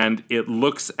 and it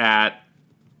looks at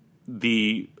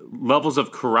the levels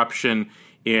of corruption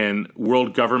in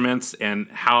world governments and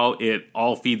how it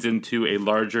all feeds into a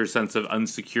larger sense of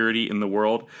insecurity in the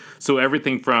world. So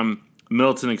everything from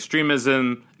militant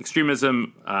extremism,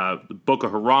 Boko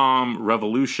Haram,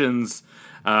 revolutions,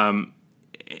 and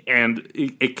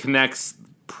it connects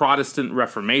Protestant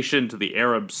Reformation to the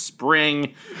Arab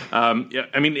Spring.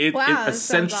 It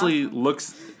essentially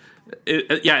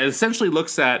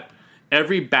looks at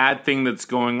every bad thing that's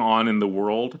going on in the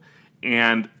world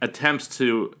and attempts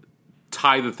to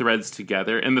tie the threads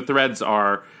together. And the threads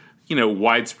are,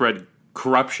 widespread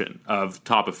corruption of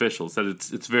top officials. That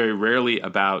it's very rarely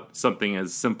about something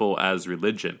as simple as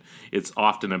religion. It's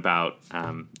often about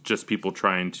just people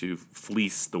trying to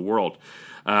fleece the world.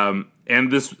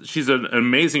 She's an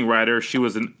amazing writer. She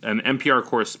was an NPR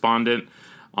correspondent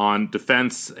on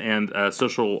defense and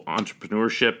social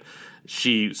entrepreneurship.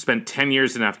 She spent 10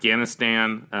 years in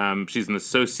Afghanistan. She's an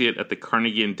associate at the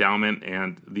Carnegie Endowment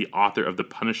and the author of The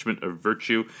Punishment of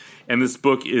Virtue. And this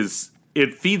book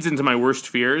it feeds into my worst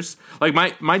fears. Like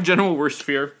my general worst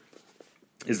fear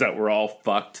is that we're all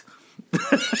fucked.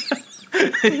 That's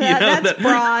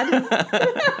broad.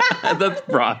 That's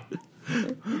broad.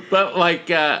 But I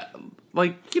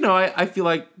feel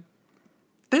like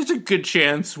there's a good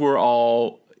chance we're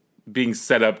all being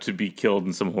set up to be killed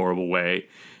in some horrible way.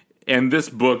 And this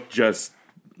book just,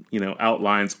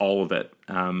 outlines all of it.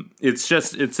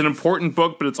 It's an important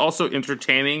book, but it's also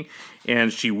entertaining,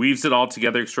 and she weaves it all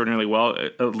together extraordinarily well,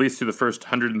 at least through the first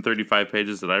 135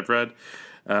 pages that I've read.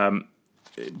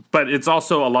 But it's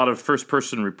also a lot of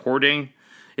first-person reporting.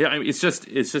 It's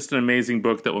just an amazing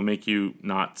book that will make you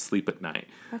not sleep at night.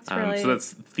 So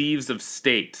that's Thieves of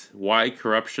State: Why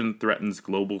Corruption Threatens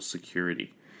Global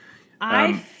Security.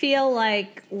 I feel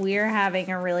like we're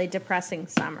having a really depressing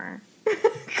summer.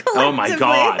 Oh my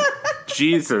God.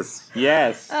 Jesus.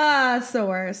 Yes. It's the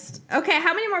worst. Okay,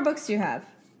 how many more books do you have?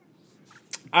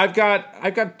 I've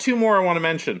got 2 more I want to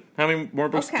mention. How many more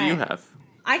books do you have?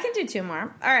 I can do 2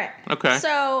 more. All right. Okay.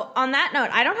 So on that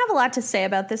note, I don't have a lot to say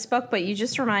about this book, but you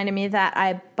just reminded me that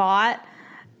I bought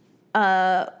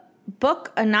a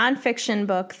nonfiction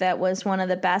book that was one of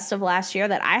the best of last year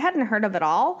that I hadn't heard of at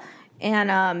all.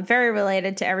 And very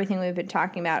related to everything we've been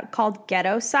talking about, called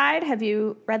Ghetto Side. Have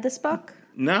you read this book?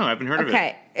 No, I haven't heard of it.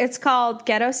 Okay. It's called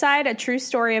Ghetto Side: A True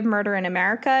Story of Murder in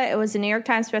America. It was a New York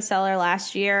Times bestseller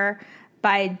last year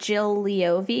by Jill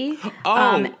Leovy.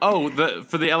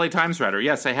 For the LA Times writer.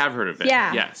 Yes, I have heard of it.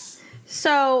 Yeah. Yes.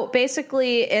 So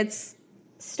basically it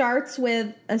starts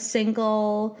with a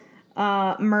single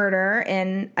murder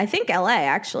in, I think, LA,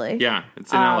 actually. Yeah,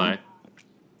 it's in LA.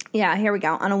 Yeah, here we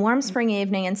go. On a warm spring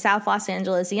evening in South Los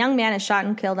Angeles, a young man is shot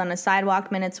and killed on a sidewalk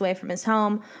minutes away from his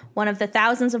home, one of the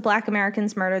thousands of Black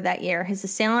Americans murdered that year. His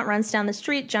assailant runs down the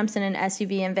street, jumps in an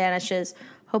SUV, and vanishes,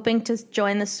 hoping to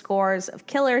join the scores of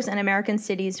killers in American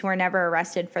cities who are never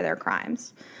arrested for their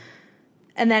crimes.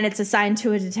 And then it's assigned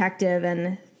to a detective,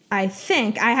 and I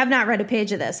have not read a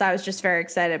page of this. I was just very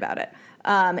excited about it.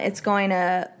 It's going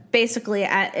to basically,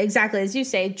 exactly as you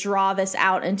say, draw this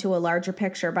out into a larger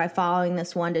picture by following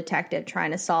this one detective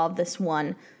trying to solve this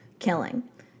one killing.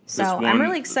 So I'm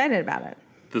really excited about it.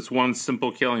 This one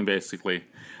simple killing, basically.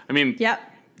 I mean, yep.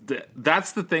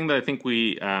 That's the thing that I think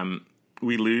we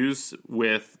lose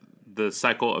with the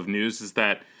cycle of news, is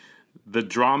that the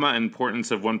drama and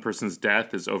importance of one person's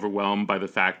death is overwhelmed by the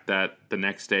fact that the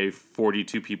next day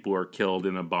 42 people are killed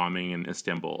in a bombing in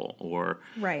Istanbul, or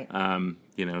right.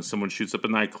 Someone shoots up a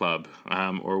nightclub,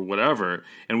 or whatever,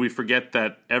 and we forget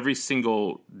that every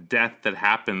single death that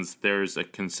happens, there's a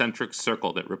concentric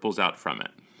circle that ripples out from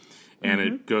it. And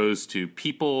it goes to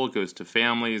people, it goes to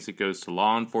families, it goes to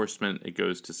law enforcement, it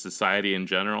goes to society in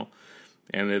general.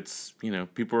 And it's,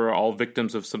 people are all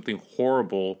victims of something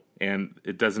horrible, and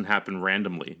it doesn't happen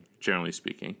randomly, generally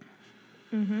speaking.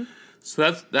 Mm-hmm.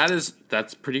 So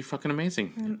that's pretty fucking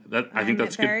amazing. I think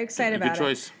that's very excited about good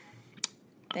choice.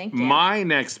 Thank you. My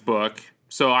next book,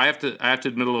 so I have to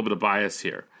admit a little bit of bias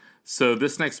here. So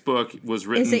this next book was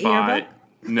written Is it by... your book?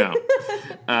 No.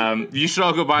 You should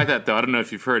all go buy that, though. I don't know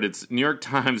if you've heard. It's New York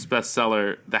Times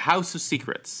bestseller, The House of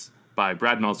Secrets, by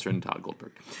Brad Meltzer and Todd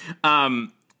Goldberg.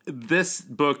 This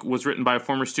book was written by a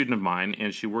former student of mine,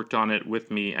 and she worked on it with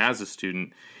me as a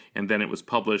student, and then it was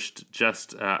published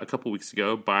just a couple weeks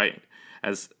ago by,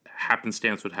 as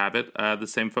happenstance would have it, the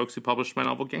same folks who published my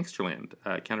novel Gangsterland,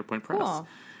 Counterpoint Press. Cool.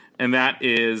 And that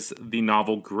is the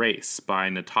novel Grace by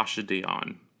Natasha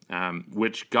Dayon,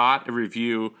 which got a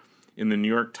review in the New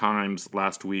York Times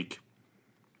last week.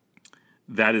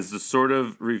 That is the sort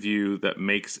of review that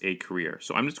makes a career.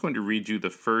 So I'm just going to read you the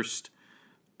first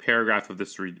paragraph of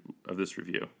this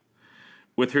review.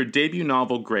 With her debut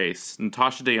novel, Grace,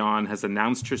 Natasha Dayon has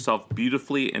announced herself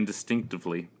beautifully and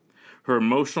distinctively. Her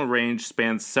emotional range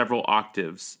spans several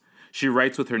octaves. She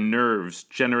writes with her nerves,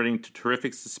 generating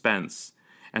terrific suspense.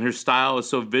 And her style is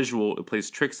so visual, it plays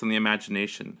tricks on the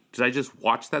imagination. Did I just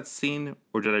watch that scene,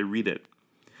 or did I read it?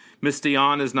 Miss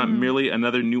Dayon is not merely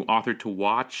another new author to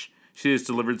watch. She has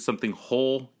delivered something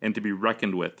whole and to be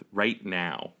reckoned with right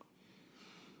now.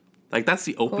 Like, that's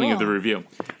the opening of the review.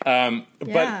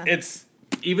 But it's,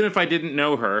 even if I didn't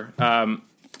know her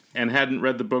and hadn't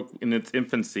read the book in its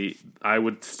infancy, I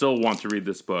would still want to read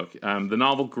this book. The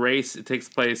novel Grace, it takes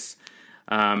place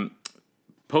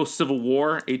post-Civil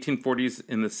War, 1840s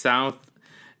in the South,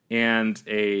 and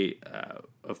a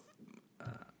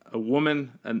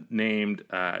woman named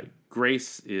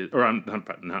Grace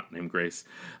not named Grace.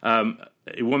 A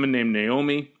woman named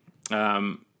Naomi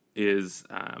is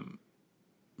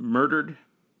murdered,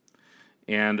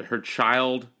 and her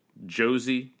child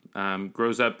Josie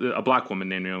grows up. A black woman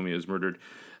named Naomi is murdered.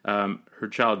 Her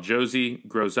child Josie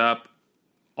grows up,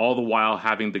 all the while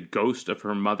having the ghost of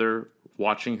her mother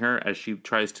watching her as she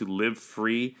tries to live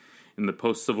free in the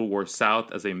post-Civil War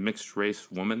South as a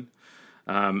mixed-race woman.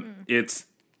 It's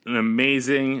an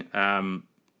amazing,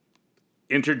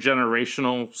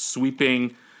 intergenerational,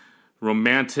 sweeping,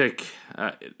 romantic,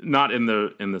 not in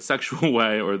the sexual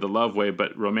way or the love way,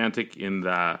 but romantic in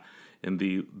the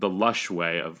lush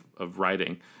way of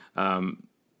writing.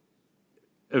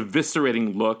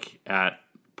 Eviscerating look at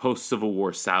post-Civil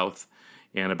War South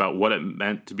and about what it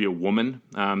meant to be a woman.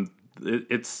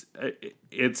 It's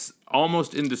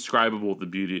almost indescribable, the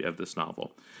beauty of this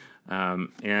novel.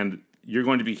 And you're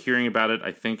going to be hearing about it,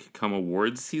 I think, come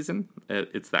awards season.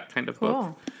 It's that kind of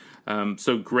book.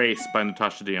 So Grace by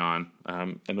Natasha Dayon.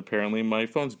 And apparently my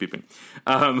phone's beeping.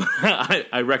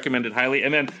 I recommend it highly.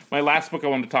 And then my last book I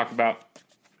wanted to talk about,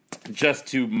 just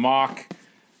to mock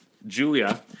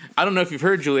Julia. I don't know if you've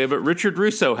heard, Julia, but Richard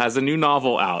Russo has a new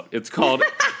novel out. It's called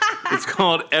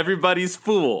Everybody's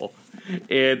Fool.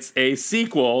 It's a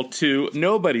sequel to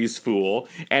Nobody's Fool,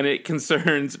 and it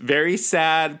concerns very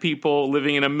sad people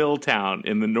living in a mill town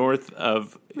in the north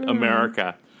of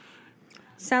America.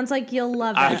 Sounds like you'll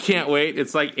love it. I can't wait.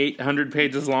 It's like 800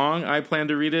 pages long. I plan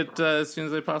to read it as soon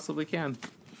as I possibly can.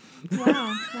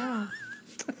 Wow.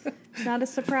 Not a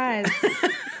surprise.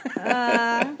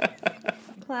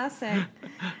 Classic.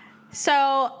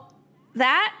 So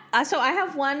I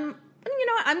have one. You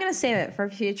know what? I'm going to save it for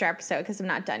a future episode because I'm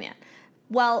not done yet.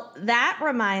 Well, that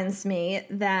reminds me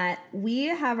that we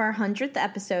have our 100th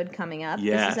episode coming up.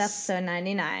 Yes. This is episode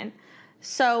 99.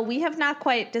 So we have not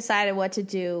quite decided what to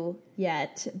do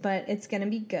yet, but it's going to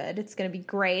be good. It's going to be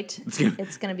great. It's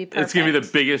going to be perfect. It's going to be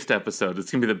the biggest episode.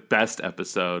 It's going to be the best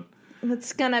episode.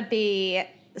 It's going to be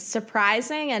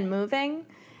surprising and moving,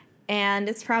 and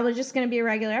it's probably just going to be a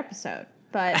regular episode.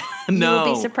 but No. you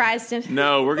will be surprised.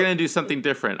 No, we're going to do something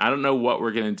different. I don't know what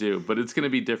we're going to do, but it's going to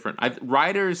be different.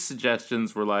 Writers'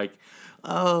 suggestions were like,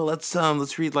 oh, let's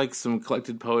read like some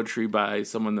collected poetry by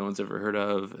someone no one's ever heard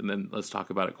of, and then let's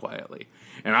talk about it quietly.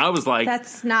 And I was like,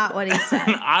 That's not what he said.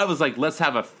 I was like, let's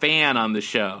have a fan on the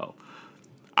show.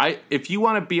 If you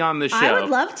want to be on the show, I would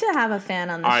love to have a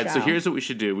fan on the show. all right, so here's what we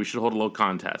should do. We should hold a little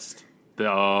contest.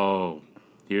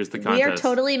 Here's the contest. We are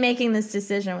totally making this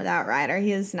decision without Ryder.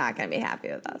 He is not going to be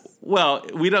happy with us. Well,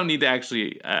 we don't need to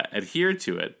actually adhere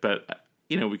to it, but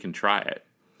we can try it.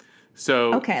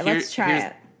 So okay, let's try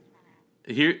it.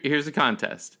 Here's the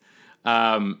contest.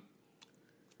 Write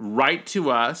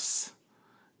to us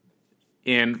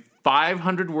in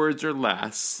 500 words or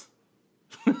less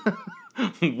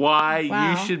why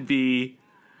you should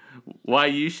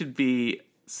be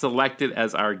selected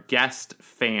as our guest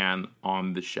fan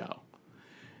on the show.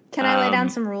 Can I lay down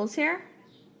some rules here?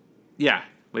 Yeah,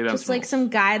 lay down just some like rules. some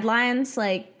guidelines.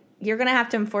 Like, you're gonna have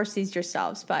to enforce these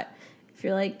yourselves, but if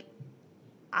you're like,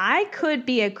 I could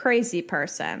be a crazy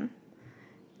person,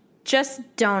 just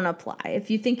don't apply. If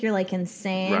you think you're like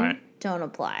insane, Right. don't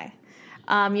apply.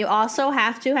 You also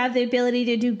have to have the ability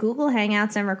to do Google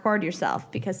Hangouts and record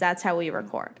yourself, because that's how we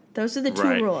record. Those are the two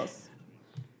Right. rules.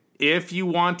 If you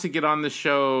want to get on the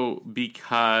show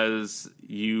because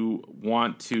you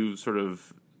want to sort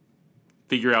of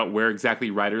figure out where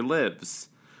exactly Ryder lives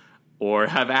or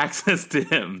have access to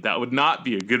him, that would not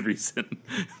be a good reason.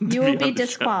 You will be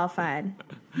disqualified.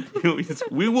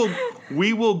 we will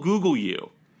Google you.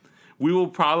 We will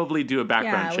probably do a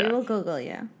background check. We will Google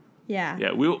you. Yeah.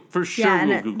 Yeah, we'll for sure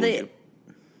we'll Google you.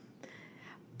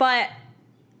 But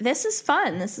this is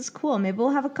fun. This is cool. Maybe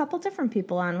we'll have a couple different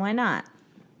people on. Why not?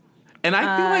 And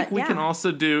I feel like we yeah. can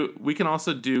also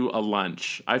do a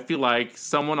lunch. I feel like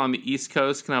someone on the East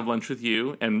Coast can have lunch with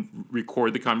you and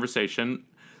record the conversation.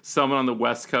 Someone on the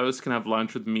West Coast can have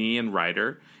lunch with me and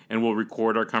Ryder, and we'll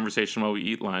record our conversation while we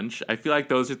eat lunch. I feel like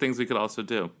those are things we could also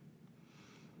do.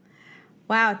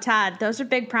 Wow, Todd, those are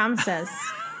big promises.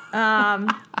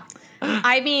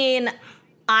 I mean,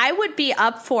 I would be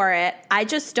up for it. I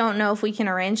just don't know if we can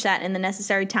arrange that in the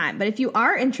necessary time. But if you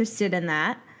are interested in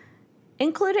that,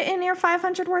 include it in your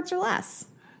 500 words or less.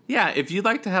 Yeah, if you'd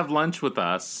like to have lunch with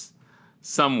us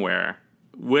somewhere,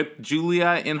 with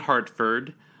Julia in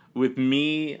Hartford, with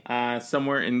me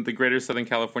somewhere in the greater Southern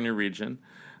California region,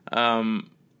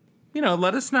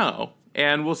 let us know.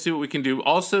 And we'll see what we can do.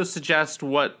 Also suggest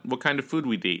what kind of food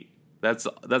we'd eat. That's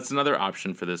another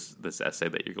option for this essay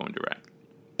that you're going to write.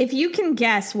 If you can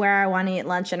guess where I want to eat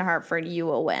lunch in Hartford, you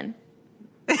will win.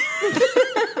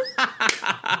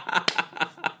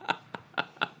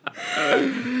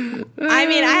 I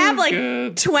mean, I have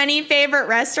like 20 favorite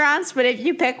restaurants, but if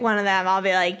you pick one of them, I'll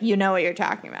be like, you know what you're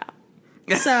talking about.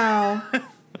 So, I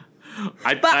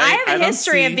have a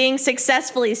history of being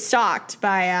successfully stalked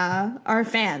by our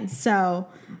fans. So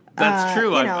that's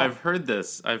true. I've heard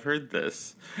this.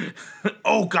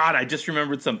 Oh God, I just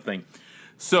remembered something.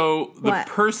 So the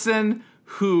person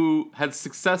who had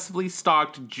successfully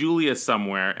stalked Julia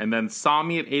somewhere and then saw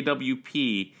me at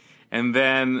AWP, and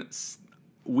then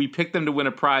we picked them to win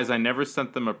a prize. I never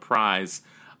sent them a prize.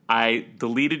 I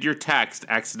deleted your text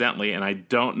accidentally, and I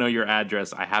don't know your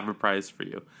address. I have a prize for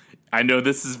you. I know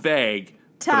this is vague,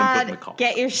 but I'm putting the call.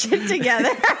 Get your shit together.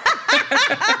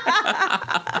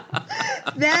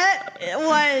 That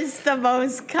was the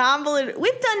most convoluted.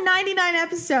 We've done 99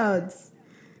 episodes.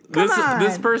 Come on.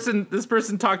 This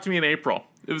person talked to me in April.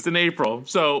 It was in April.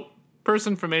 So,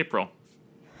 person from April.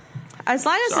 As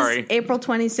long as it's April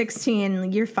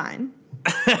 2016, you're fine.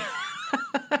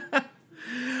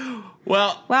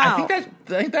 Well, wow. I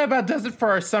think that about does it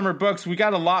for our summer books. We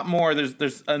got a lot more.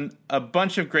 There's a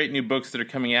bunch of great new books that are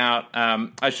coming out.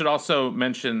 I should also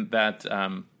mention that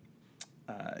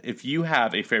if you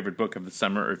have a favorite book of the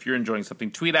summer, or if you're enjoying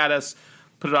something, tweet at us,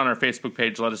 put it on our Facebook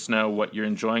page, let us know what you're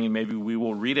enjoying, and maybe we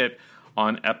will read it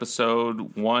on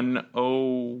episode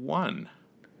 101.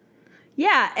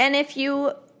 Yeah, and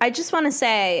I just want to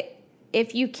say,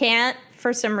 if you can't,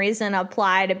 for some reason,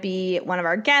 apply to be one of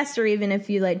our guests, or even if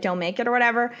you don't make it or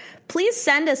whatever, please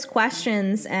send us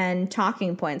questions and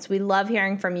talking points. We love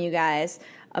hearing from you guys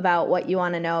about what you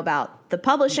want to know about the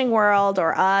publishing world,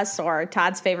 or us, or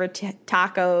Todd's favorite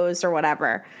tacos, or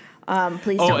whatever.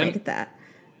 Please don't make it that.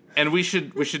 And we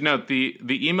should note the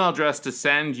email address to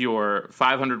send your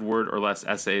 500 word or less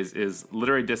essays is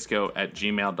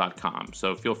literarydisco@gmail.com.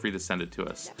 So feel free to send it to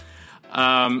us.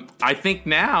 I think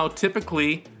now,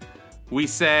 typically, we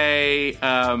say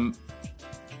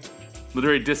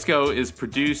Literary Disco is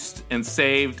produced and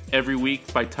saved every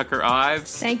week by Tucker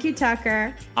Ives. Thank you,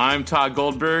 Tucker. I'm Todd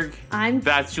Goldberg.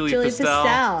 That's Julie Pastel.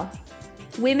 Pastel.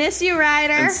 We miss you,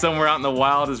 Ryder. And somewhere out in the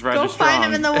wild is Ryder Go Strong. find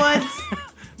him in the woods.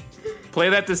 Play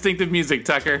that distinctive music,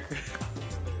 Tucker.